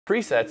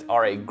Presets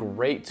are a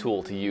great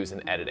tool to use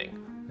in editing,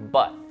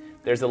 but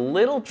there's a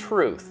little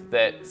truth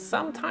that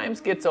sometimes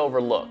gets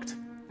overlooked.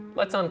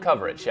 Let's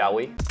uncover it, shall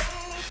we?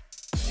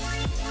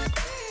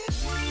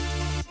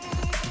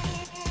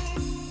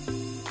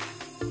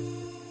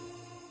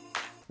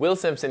 Will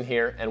Simpson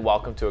here, and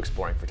welcome to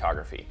Exploring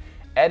Photography.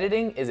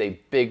 Editing is a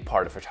big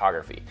part of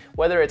photography.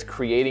 Whether it's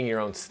creating your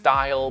own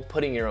style,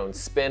 putting your own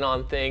spin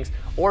on things,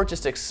 or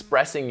just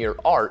expressing your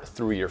art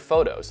through your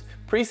photos.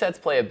 Presets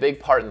play a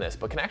big part in this,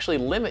 but can actually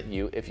limit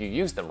you if you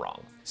use them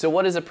wrong. So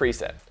what is a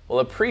preset? Well,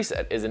 a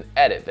preset is an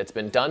edit that's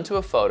been done to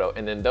a photo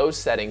and then those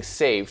settings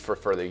saved for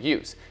further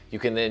use. You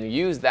can then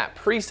use that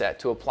preset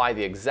to apply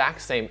the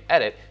exact same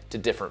edit to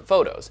different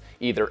photos,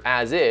 either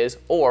as is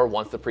or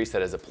once the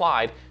preset is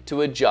applied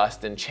to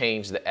adjust and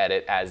change the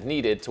edit as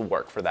needed to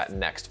work for that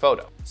next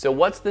photo. So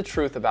what's the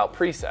truth about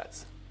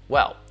presets?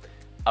 Well,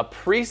 a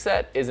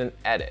preset is an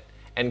edit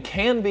and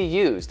can be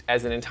used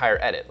as an entire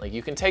edit. Like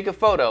you can take a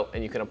photo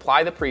and you can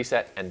apply the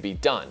preset and be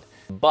done,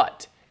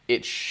 but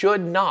it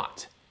should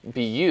not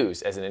be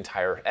used as an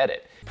entire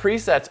edit.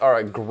 Presets are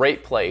a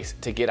great place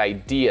to get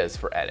ideas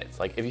for edits.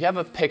 Like if you have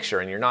a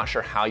picture and you're not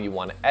sure how you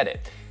want to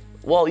edit,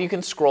 well, you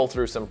can scroll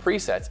through some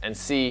presets and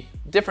see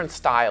different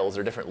styles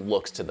or different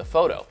looks to the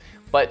photo,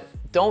 but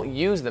don't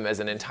use them as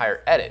an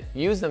entire edit.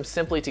 Use them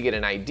simply to get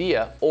an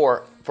idea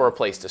or for a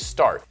place to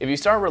start. If you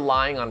start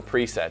relying on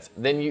presets,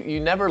 then you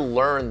never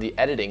learn the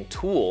editing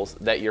tools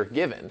that you're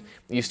given.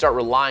 You start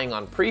relying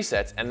on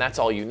presets and that's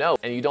all you know,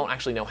 and you don't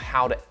actually know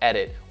how to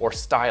edit or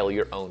style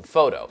your own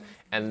photo.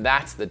 And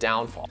that's the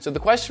downfall. So the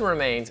question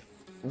remains,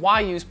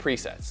 why use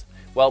presets?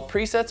 Well,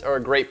 presets are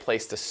a great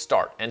place to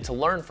start and to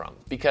learn from,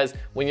 because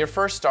when you're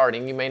first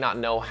starting, you may not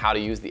know how to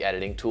use the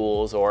editing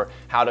tools or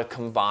how to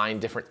combine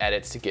different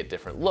edits to get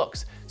different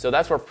looks. So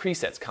that's where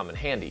presets come in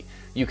handy.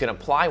 You can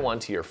apply one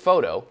to your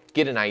photo,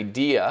 get an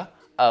idea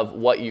of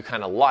what you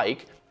kind of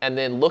like, and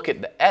then look at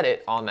the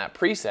edit on that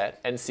preset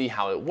and see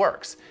how it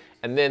works.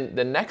 And then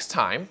the next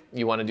time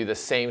you want to do the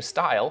same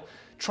style,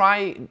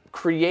 try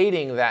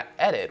creating that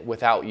edit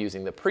without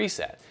using the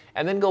preset.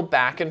 And then go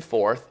back and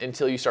forth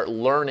until you start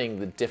learning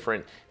the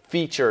different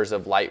features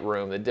of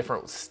Lightroom, the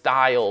different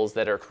styles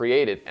that are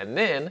created, and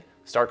then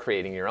start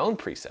creating your own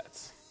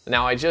presets.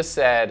 Now I just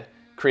said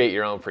create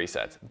your own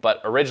presets, but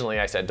originally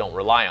I said don't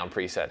rely on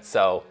presets,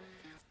 so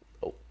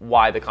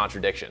why the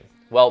contradiction?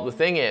 Well, the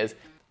thing is,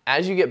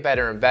 as you get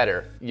better and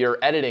better, your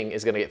editing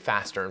is going to get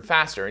faster and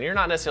faster, and you're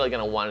not necessarily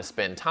going to want to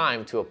spend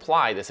time to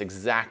apply this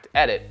exact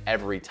edit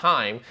every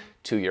time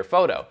to your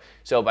photo.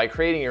 So by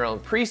creating your own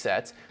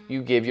presets,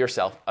 you give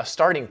yourself a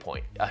starting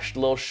point, a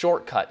little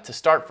shortcut to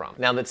start from.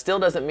 Now that still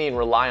doesn't mean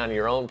rely on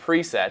your own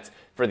presets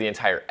for the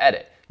entire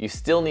edit. You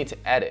still need to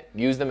edit,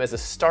 use them as a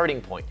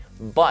starting point,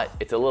 but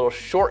it's a little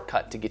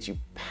shortcut to get you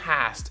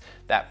past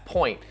that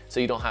point so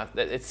you don't have,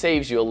 it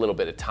saves you a little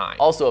bit of time.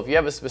 Also, if you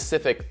have a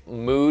specific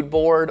mood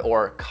board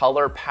or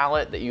color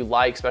palette that you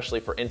like, especially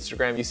for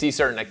Instagram, you see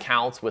certain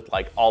accounts with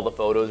like all the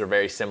photos are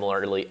very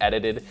similarly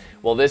edited.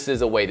 Well, this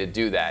is a way to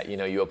do that. You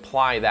know, you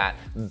apply that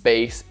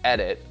base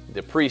edit,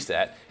 the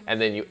preset, and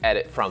then you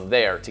edit from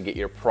there to get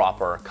your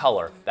proper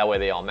color. That way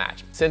they all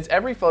match. Since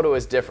every photo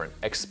is different,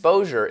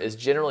 exposure is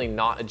generally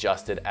not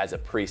adjusted as a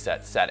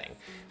preset setting.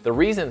 The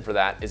reason for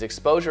that is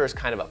exposure is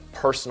kind of a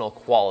personal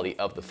quality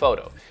of the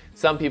photo.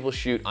 Some people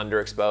shoot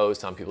underexposed,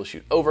 some people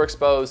shoot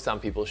overexposed, some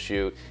people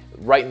shoot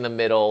right in the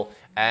middle,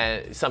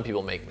 and some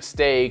people make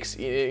mistakes,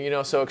 you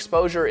know, so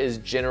exposure is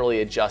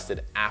generally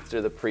adjusted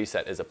after the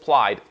preset is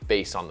applied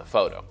based on the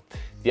photo.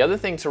 The other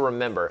thing to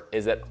remember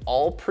is that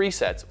all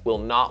presets will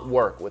not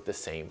work with the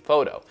same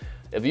photo.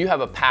 If you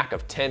have a pack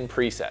of 10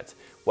 presets,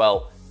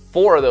 well,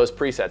 4 of those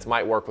presets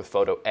might work with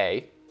photo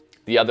A,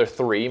 the other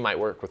 3 might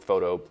work with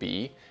photo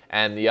B,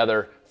 and the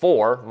other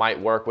 4 might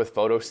work with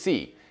photo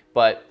C.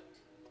 But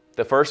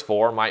the first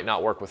 4 might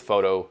not work with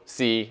photo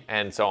C,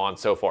 and so on and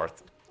so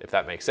forth, if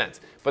that makes sense.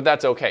 But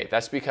that's okay.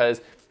 That's because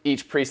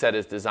each preset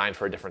is designed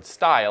for a different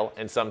style,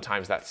 and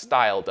sometimes that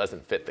style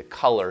doesn't fit the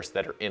colors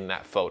that are in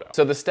that photo.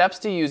 So the steps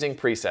to using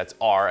presets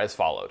are as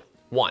followed.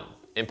 1,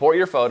 import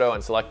your photo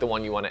and select the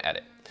one you want to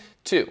edit.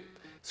 2,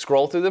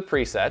 scroll through the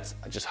presets,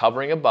 just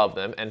hovering above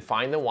them, and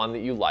find the one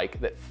that you like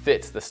that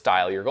fits the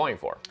style you're going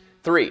for.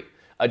 3,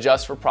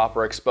 adjust for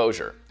proper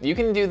exposure. You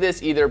can do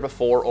this either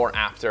before or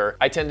after.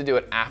 I tend to do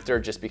it after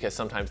just because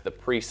sometimes the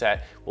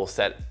preset will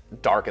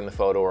darken the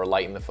photo or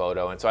lighten the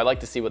photo, and so I like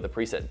to see what the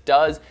preset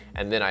does,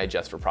 and then I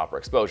adjust for proper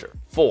exposure.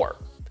 4,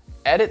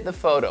 edit the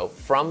photo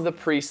from the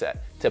preset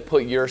to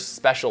put your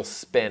special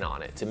spin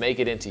on it, to make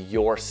it into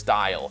your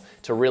style,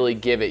 to really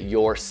give it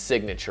your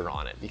signature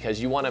on it,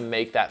 because you want to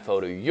make that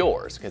photo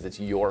yours because it's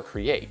your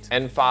create.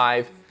 And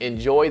 5,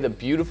 enjoy the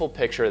beautiful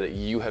picture that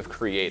you have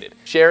created.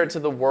 Share it to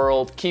the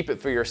world, keep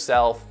it for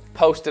yourself,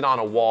 post it on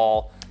a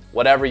wall,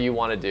 whatever you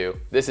want to do.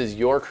 This is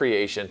your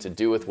creation to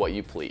do with what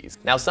you please.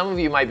 Now, some of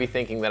you might be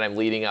thinking that I'm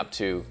leading up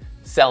to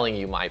selling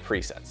you my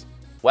presets.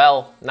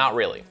 Well, not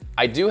really.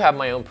 I do have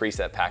my own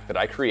preset pack that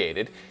I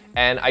created,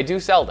 and I do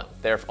sell them.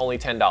 They're only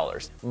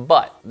 $10.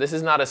 But this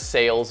is not a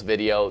sales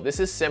video. This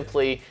is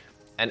simply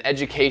an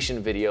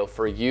education video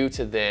for you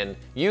to then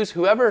use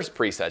whoever's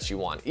presets you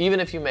want,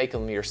 even if you make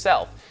them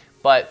yourself.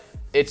 But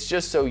it's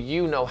just so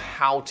you know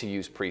how to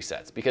use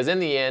presets, because in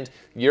the end,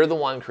 you're the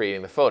one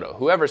creating the photo.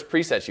 Whoever's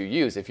presets you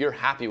use, if you're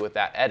happy with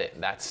that edit,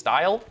 that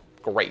style,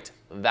 great.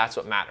 That's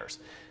what matters.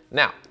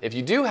 Now, if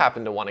you do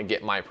happen to want to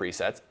get my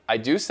presets, I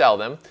do sell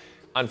them.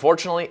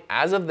 Unfortunately,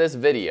 as of this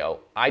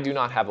video, I do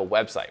not have a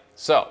website.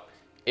 So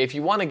if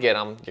you want to get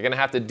them, you're going to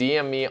have to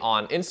DM me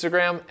on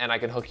Instagram and I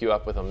can hook you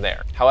up with them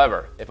there.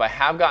 However, if I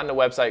have gotten a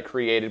website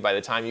created by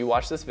the time you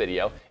watch this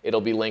video,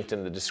 it'll be linked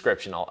in the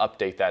description. I'll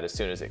update that as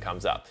soon as it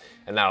comes up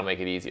and that'll make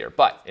it easier.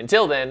 But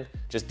until then,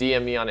 just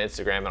DM me on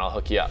Instagram and I'll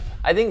hook you up.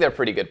 I think they're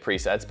pretty good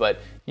presets, but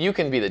you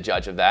can be the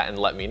judge of that and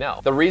let me know.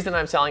 The reason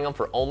I'm selling them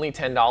for only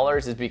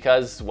 $10 is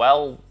because,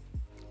 well,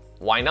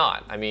 why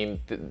not? I mean,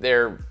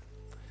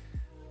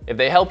 if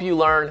they help you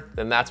learn,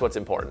 then that's what's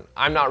important.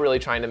 I'm not really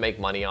trying to make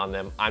money on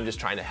them. I'm just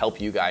trying to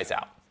help you guys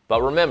out.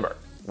 But remember,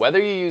 whether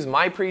you use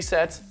my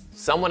presets,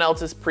 someone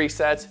else's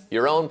presets,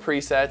 your own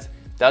presets,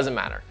 doesn't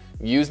matter.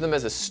 Use them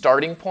as a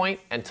starting point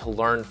and to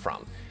learn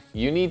from.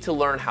 You need to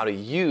learn how to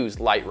use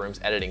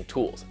Lightroom's editing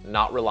tools,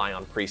 not rely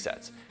on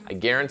presets. I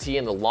guarantee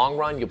in the long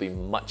run, you'll be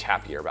much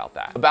happier about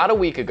that. About a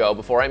week ago,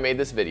 before I made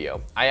this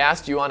video, I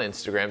asked you on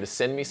Instagram to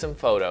send me some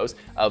photos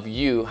of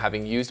you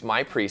having used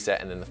my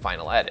preset and then the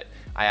final edit.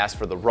 I asked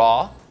for the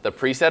raw, the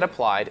preset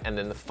applied, and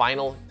then the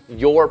final,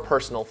 your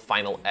personal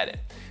final edit.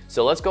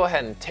 So let's go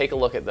ahead and take a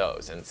look at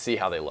those and see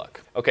how they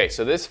look. Okay,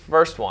 so this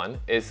first one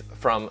is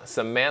from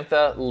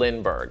Samantha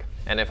Lindberg.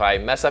 And if I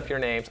mess up your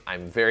names,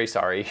 I'm very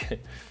sorry.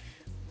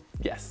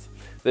 Yes.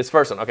 This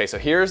first one, okay, so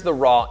here's the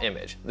raw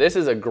image. This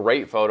is a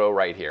great photo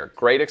right here.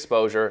 Great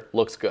exposure,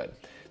 looks good.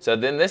 So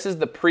then this is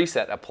the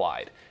preset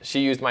applied.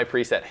 She used my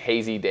preset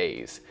Hazy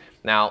Days.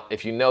 Now,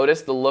 if you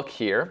notice the look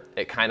here,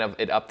 it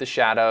upped the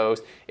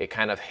shadows, it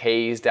kind of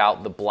hazed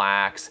out the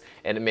blacks,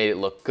 and it made it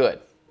look good.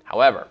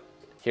 However,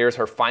 here's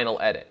her final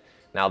edit.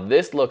 Now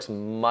this looks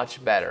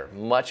much better,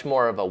 much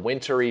more of a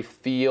wintry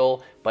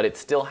feel, but it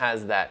still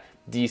has that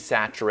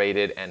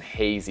desaturated and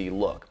hazy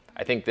look.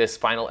 I think this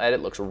final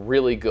edit looks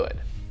really good.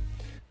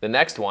 The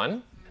next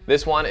one,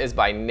 this one is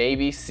by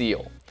Navy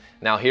Seal.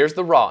 Now here's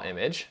the raw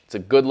image. It's a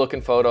good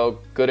looking photo,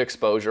 good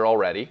exposure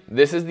already.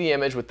 This is the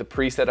image with the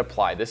preset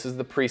applied. This is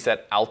the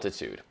preset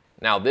altitude.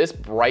 Now this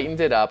brightened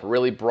it up,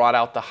 really brought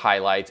out the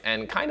highlights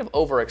and kind of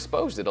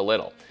overexposed it a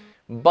little,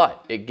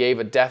 but it gave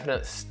a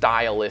definite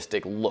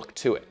stylistic look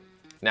to it.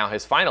 Now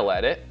his final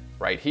edit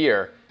right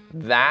here,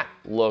 that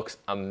looks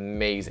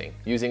amazing.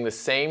 Using the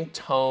same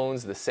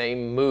tones, the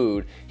same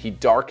mood, he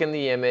darkened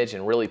the image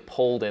and really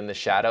pulled in the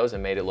shadows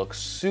and made it look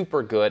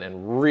super good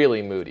and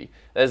really moody.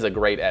 That is a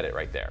great edit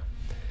right there.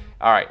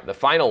 All right, the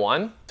final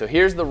one. So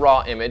here's the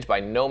raw image by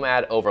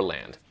Nomad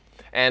Overland.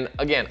 And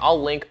again,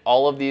 I'll link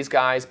all of these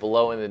guys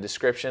below in the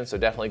description, so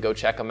definitely go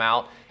check them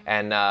out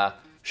and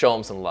show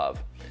them some love.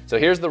 So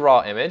here's the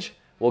raw image.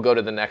 We'll go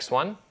to the next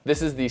one.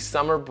 This is the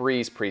Summer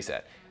Breeze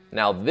preset.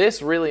 Now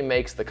this really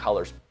makes the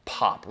colors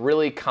pop,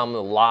 really come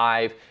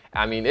alive.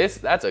 I mean,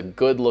 that's a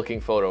good looking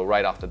photo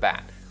right off the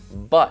bat.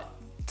 But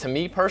to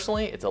me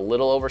personally, it's a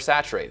little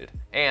oversaturated,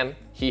 and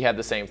he had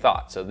the same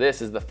thought. So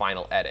this is the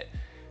final edit.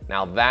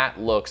 Now that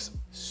looks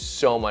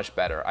so much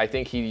better. I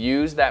think he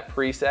used that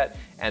preset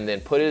and then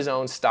put his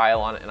own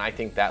style on it, and I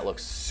think that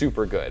looks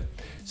super good.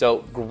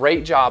 So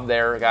great job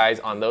there, guys,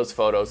 on those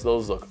photos.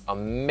 Those look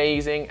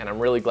amazing, and I'm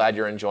really glad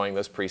you're enjoying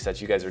those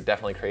presets. You guys are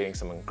definitely creating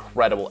some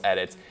incredible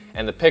edits,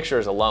 and the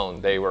pictures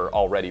alone, they were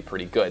already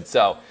pretty good.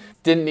 So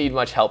didn't need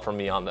much help from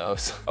me on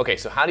those. Okay,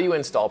 so how do you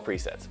install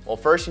presets? Well,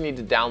 first you need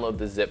to download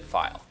the zip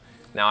file.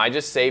 Now I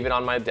just save it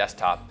on my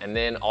desktop, and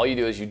then all you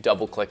do is you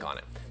double click on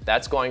it.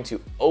 That's going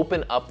to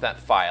open up that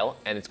file,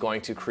 and it's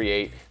going to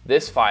create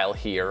this file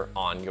here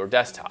on your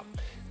desktop.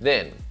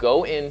 Then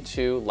go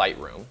into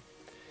Lightroom,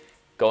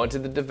 go into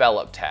the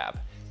Develop tab,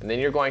 and then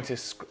you're going to,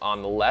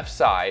 on the left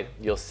side,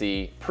 you'll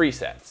see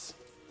Presets.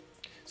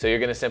 So you're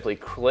going to simply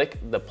click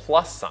the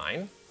plus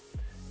sign,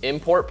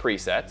 Import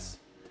Presets,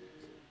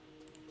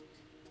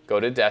 go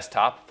to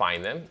Desktop,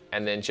 find them,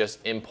 and then just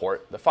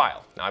import the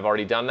file. Now I've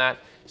already done that,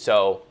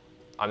 so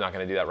I'm not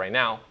going to do that right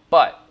now,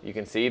 but you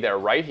can see they're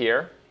right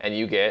here, and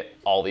you get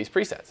all these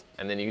presets,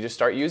 and then you can just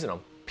start using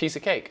them. Piece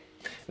of cake.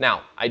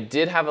 Now, I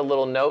did have a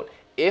little note.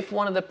 If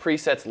one of the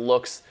presets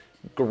looks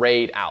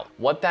grayed out,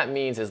 what that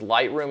means is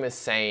Lightroom is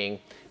saying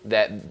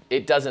that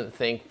it doesn't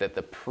think that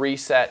the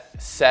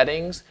preset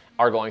settings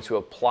are going to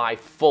apply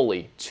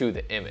fully to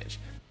the image.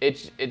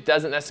 It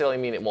doesn't necessarily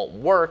mean it won't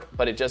work,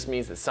 but it just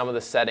means that some of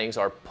the settings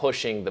are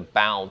pushing the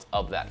bounds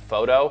of that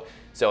photo,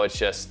 so it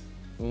just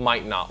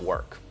might not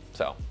work.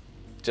 So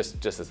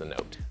just as a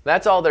note.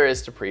 That's all there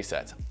is to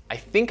presets. I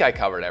think I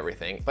covered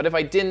everything, but if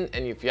I didn't,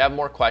 and if you have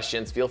more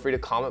questions, feel free to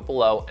comment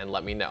below and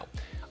let me know.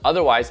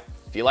 Otherwise,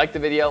 if you liked the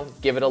video,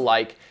 give it a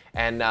like,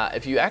 And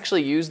if you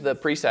actually use the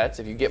presets,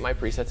 if you get my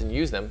presets and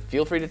use them,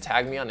 feel free to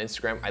tag me on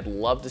Instagram. I'd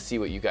love to see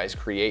what you guys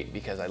create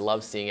because I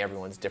love seeing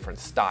everyone's different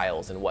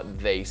styles and what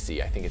they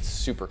see. I think it's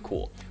super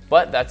cool.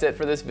 But that's it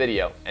for this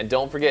video. And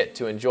don't forget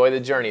to enjoy the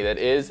journey that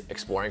is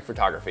exploring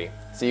photography.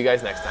 See you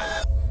guys next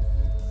time.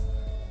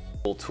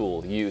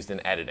 Tool used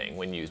in editing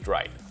when used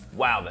right.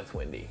 Wow, that's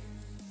windy.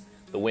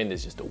 The wind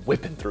is just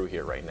whipping through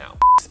here right now.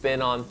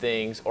 Spin on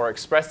things or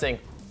expressing,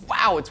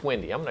 wow, it's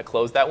windy. I'm gonna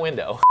close that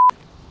window.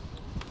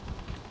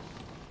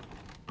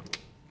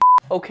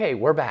 Okay,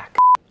 we're back.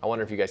 I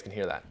wonder if you guys can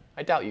hear that.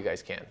 I doubt you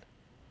guys can.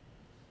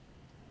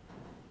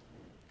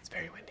 It's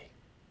very windy.